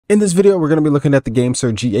In this video, we're going to be looking at the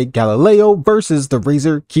GameSir G8 Galileo versus the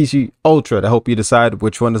Razer Kishi Ultra to help you decide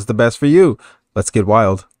which one is the best for you. Let's get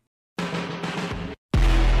wild.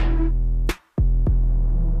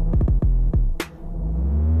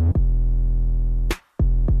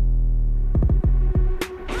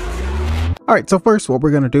 Alright, so first what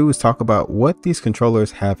we're going to do is talk about what these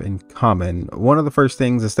controllers have in common. One of the first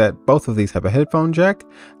things is that both of these have a headphone jack.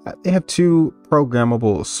 They have two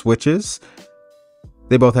programmable switches.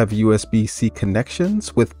 They both have USB-C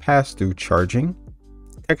connections with pass-through charging,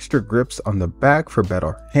 extra grips on the back for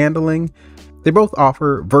better handling. They both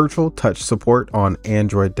offer virtual touch support on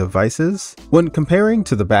Android devices. When comparing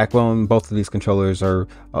to the backbone, both of these controllers are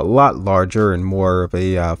a lot larger and more of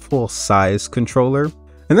a full-size controller.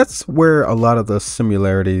 And that's where a lot of the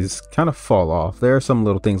similarities kind of fall off. There are some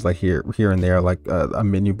little things like here and there, like a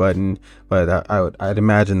menu button, but I'd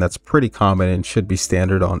imagine that's pretty common and should be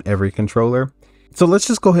standard on every controller. So let's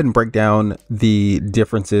just go ahead and break down the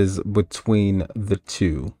differences between the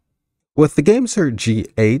two. With the GameSir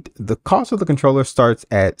G8, the cost of the controller starts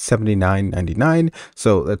at $79.99,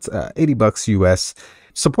 so that's 80 bucks US.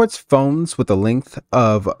 Supports phones with a length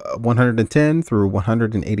of 110 through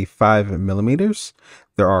 185 millimeters.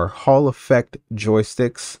 There are Hall effect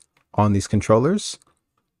joysticks on these controllers,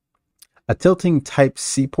 a tilting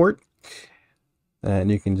Type-C port,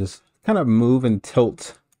 and you can just kind of move and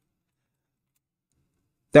tilt.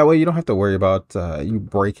 That way you don't have to worry about you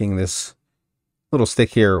breaking this little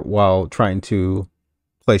stick here while trying to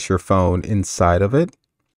place your phone inside of it.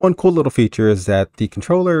 One cool little feature is that the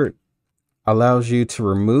controller allows you to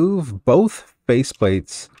remove both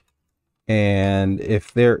faceplates, and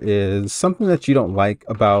if there is something that you don't like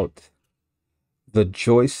about the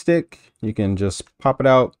joystick, you can just pop it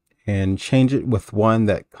out and change it with one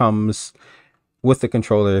that comes with the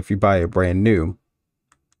controller if you buy it brand new.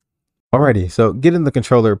 Alrighty, so getting the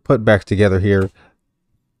controller put back together here. A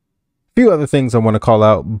few other things I want to call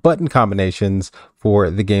out: button combinations for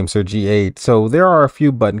the GameSir G8. So there are a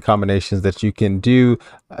few button combinations that you can do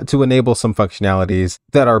to enable some functionalities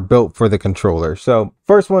that are built for the controller. So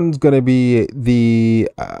first one's going to be the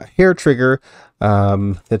hair trigger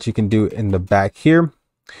that you can do in the back here.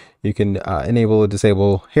 You can enable or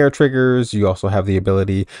disable hair triggers. You also have the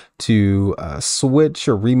ability to switch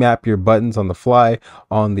or remap your buttons on the fly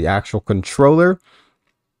on the actual controller.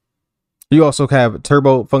 You also have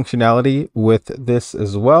turbo functionality with this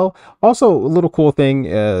as well. Also, a little cool thing,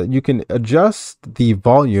 you can adjust the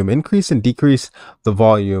volume, increase and decrease the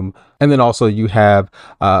volume. And then also you have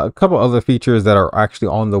a couple other features that are actually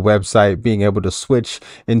on the website, being able to switch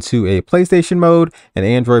into a PlayStation mode, an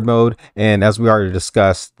Android mode, and as we already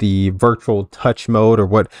discussed, the virtual touch mode, or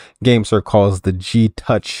what GameSir calls the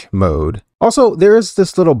G-Touch mode. Also, there is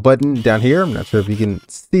this little button down here. I'm not sure if you can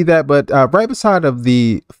see that, but right beside of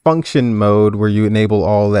the function mode where you enable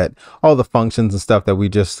all the functions and stuff that we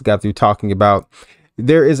just got through talking about,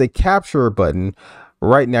 there is a capture button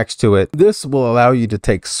right next to it. This will allow you to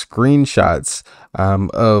take screenshots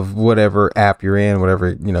of whatever app you're in,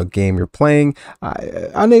 whatever game you're playing.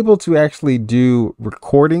 Unable to actually do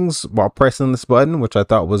recordings while pressing this button, which I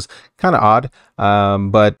thought was kind of odd,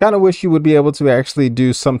 but kind of wish you would be able to actually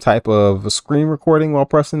do some type of screen recording while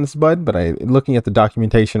pressing this button. But looking at the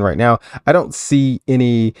documentation right now, I don't see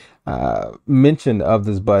any mention of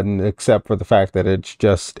this button except for the fact that it's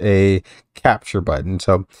just a capture button.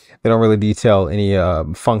 So they don't really detail any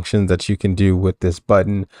functions that you can do with this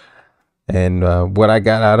button. And what I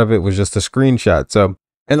got out of it was just a screenshot. So,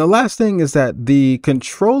 and the last thing is that the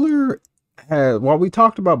controller, while we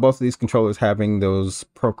talked about both of these controllers having those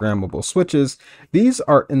programmable switches, these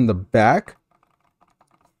are in the back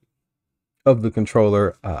of the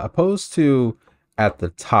controller, opposed to at the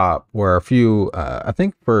top, where a few, I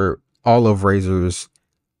think for all of Razer's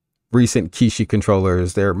recent Kishi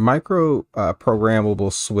controllers, their micro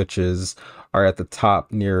programmable switches are at the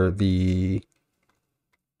top near the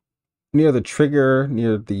trigger,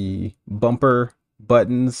 near the bumper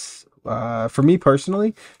buttons. For me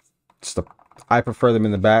personally, I prefer them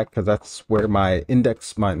in the back because that's where my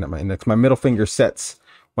my middle finger sets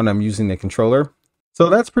when I'm using the controller. So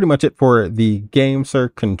that's pretty much it for the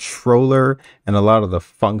GameSir controller and a lot of the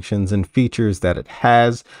functions and features that it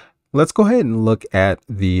has. Let's go ahead and look at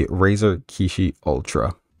the Razer Kishi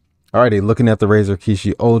Ultra. Alrighty, looking at the Razer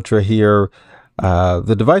Kishi Ultra here.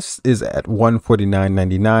 The device is at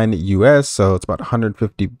 $149.99 US, so it's about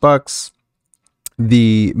 150 bucks.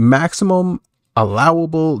 The maximum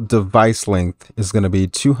allowable device length is going to be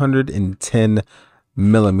 210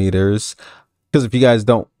 millimeters. Because if you guys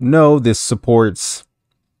don't know, this supports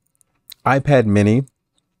iPad mini,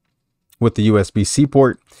 with the USB-C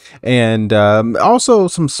port, and also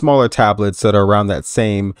some smaller tablets that are around that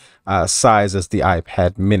same size as the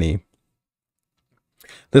iPad mini.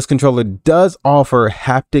 This controller does offer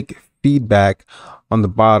haptic feedback on the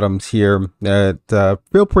bottoms here that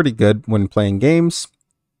feel pretty good when playing games.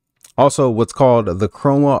 Also, what's called the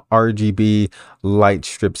Chroma RGB light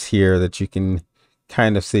strips here that you can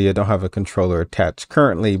kind of see. I don't have a controller attached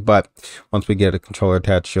currently, but once we get a controller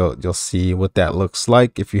attached, you'll see what that looks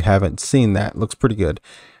like. If you haven't seen that, it looks pretty good.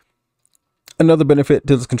 Another benefit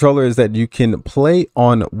to this controller is that you can play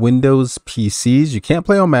on Windows PCs. You can't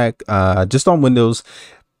play on Mac, just on Windows.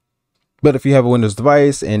 But if you have a Windows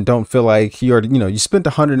device and don't feel like you already, you spent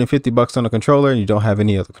 $150 on a controller and you don't have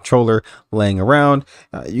any other controller laying around,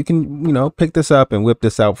 you can, pick this up and whip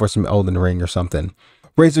this out for some Elden Ring or something.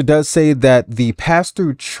 Razer does say that the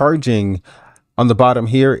pass-through charging on the bottom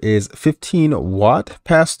here is 15-watt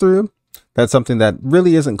pass-through. That's something that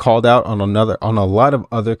really isn't called out on a lot of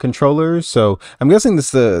other controllers. So I'm guessing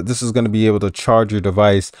this is going to be able to charge your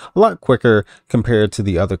device a lot quicker compared to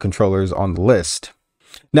the other controllers on the list.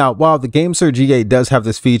 Now, while the GameSir G8 does have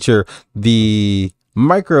this feature, the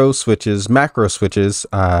macro switches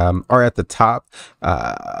are at the top,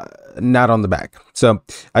 not on the back. So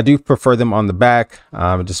I do prefer them on the back.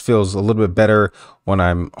 It just feels a little bit better when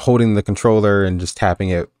I'm holding the controller and just tapping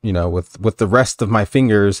it, with the rest of my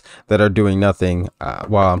fingers that are doing nothing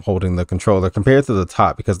while I'm holding the controller, compared to the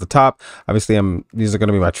top, because the top, obviously, these are going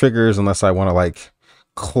to be my triggers unless I want to like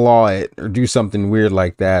claw it or do something weird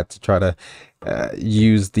like that to try to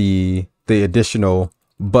use the additional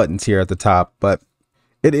buttons here at the top. But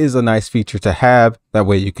it is a nice feature to have. That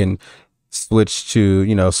way you can switch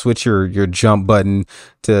to, switch your jump button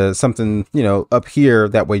to something, up here.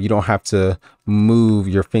 That way you don't have to move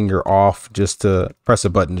your finger off just to press a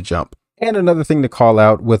button to jump. And another thing to call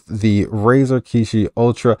out with the Razer Kishi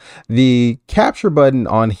Ultra, the capture button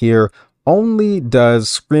on here only does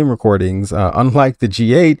screen recordings. Unlike the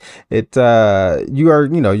G8,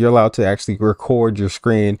 you're allowed to actually record your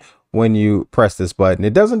screen when you press this button.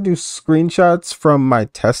 It doesn't do screenshots from my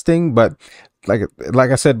testing, but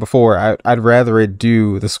like I said before, I'd rather it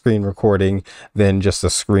do the screen recording than just a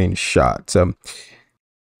screenshot. So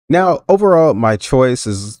now overall, my choice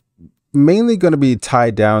is mainly going to be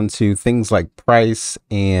tied down to things like price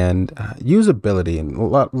and usability, and a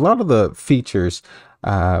lot of the features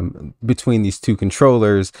between these two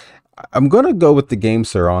controllers. I'm going to go with the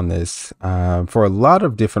GameSir on this for a lot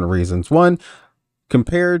of different reasons. One,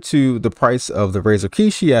 compared to the price of the Razer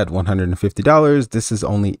Kishi at $150, this is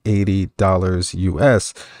only $80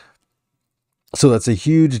 US. So that's a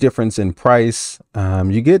huge difference in price.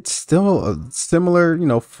 You get still a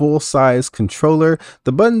similar, full-size controller.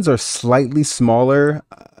 The buttons are slightly smaller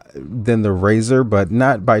than the Razer, but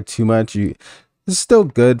not by too much. It's still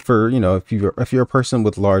good for, if you're a person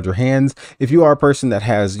with larger hands. If you are a person that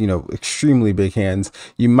has, extremely big hands,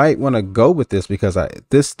 you might want to go with this, because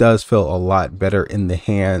this does feel a lot better in the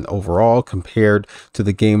hand overall compared to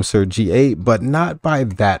the GameSir G8, but not by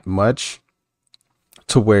that much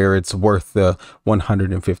to where it's worth the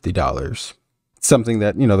 $150. Something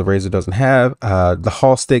that, the Razer doesn't have. The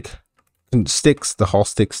Hall Effect sticks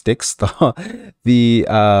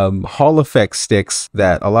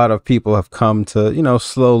that a lot of people have come to,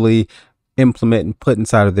 slowly implement and put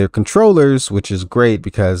inside of their controllers, which is great,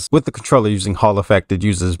 because with the controller using Hall Effect, it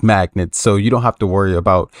uses magnets, so you don't have to worry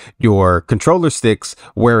about your controller sticks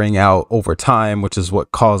wearing out over time, which is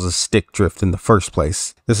what causes stick drift in the first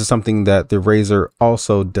place. This is something that the Razer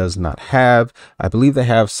also does not have. I believe they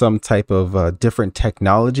have some type of different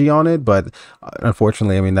technology on it, but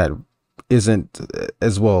unfortunately, that isn't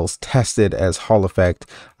as well as tested as Hall Effect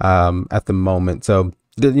at the moment. So,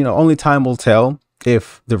 only time will tell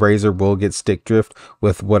if the Razer will get stick drift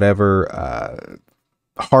with whatever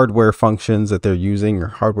hardware functions that they're using or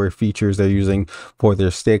hardware features they're using for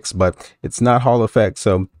their sticks, but it's not Hall Effect,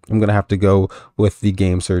 so I'm gonna have to go with the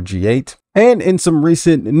GameSir G8. And in some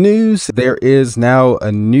recent news, there is now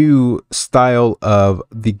a new style of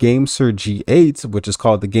the GameSir G8, which is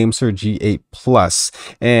called the GameSir G8 Plus,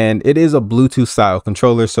 and it is a Bluetooth style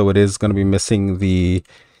controller, so it is going to be missing the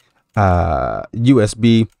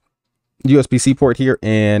USB-C port here,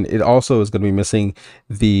 and it also is going to be missing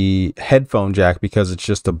the headphone jack because it's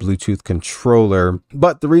just a Bluetooth controller.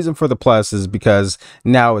 But the reason for the plus is because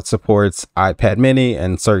now it supports iPad mini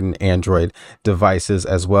and certain Android devices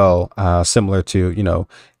as well, similar to,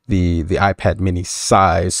 the iPad mini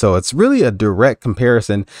size. So it's really a direct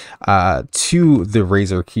comparison to the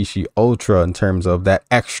Razer Kishi Ultra in terms of that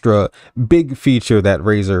extra big feature that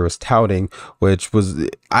Razer was touting, which was,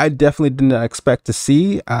 I definitely didn't expect to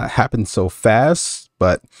see happen so fast,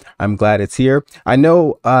 but I'm glad it's here. I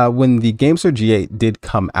know when the GameSir G8 did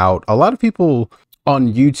come out, a lot of people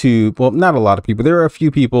on YouTube, well, not a lot of people, there are a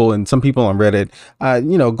few people and some people on Reddit,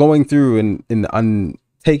 you know, going through and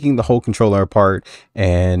taking the whole controller apart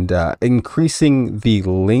and increasing the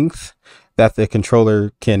length that the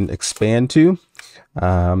controller can expand to.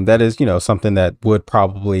 That is, you know, something that would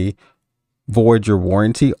probably void your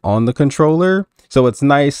warranty on the controller. So it's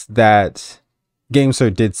nice that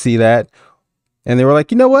GameSir did see that, and they were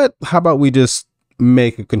like, you know what, how about we just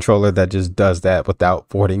make a controller that just does that without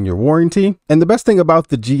voiding your warranty. And the best thing about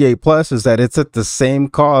the G8 Plus is that it's at the same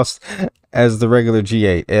cost as the regular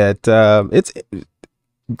G8. It's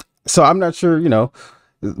so I'm not sure, you know,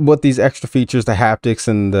 what these extra features, the haptics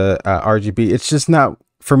and the RGB, it's just not,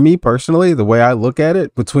 for me personally, the way I look at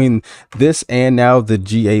it, between this and now the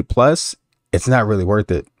G8 Plus, it's not really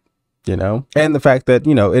worth it, you know. And the fact that,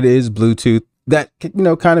 you know, it is Bluetooth, that, you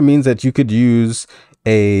know, kind of means that you could use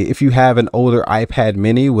if you have an older iPad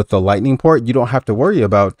mini with the lightning port, you don't have to worry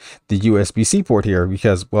about the USB-C port here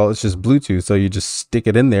because, well, it's just Bluetooth. So you just stick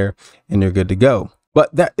it in there and you're good to go.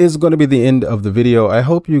 But that is going to be the end of the video. I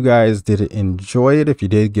hope you guys did enjoy it. If you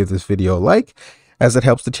did, give this video a like, as it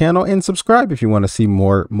helps the channel, and subscribe if you want to see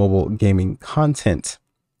more mobile gaming content.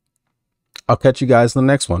 I'll catch you guys in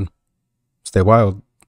the next one. Stay wild.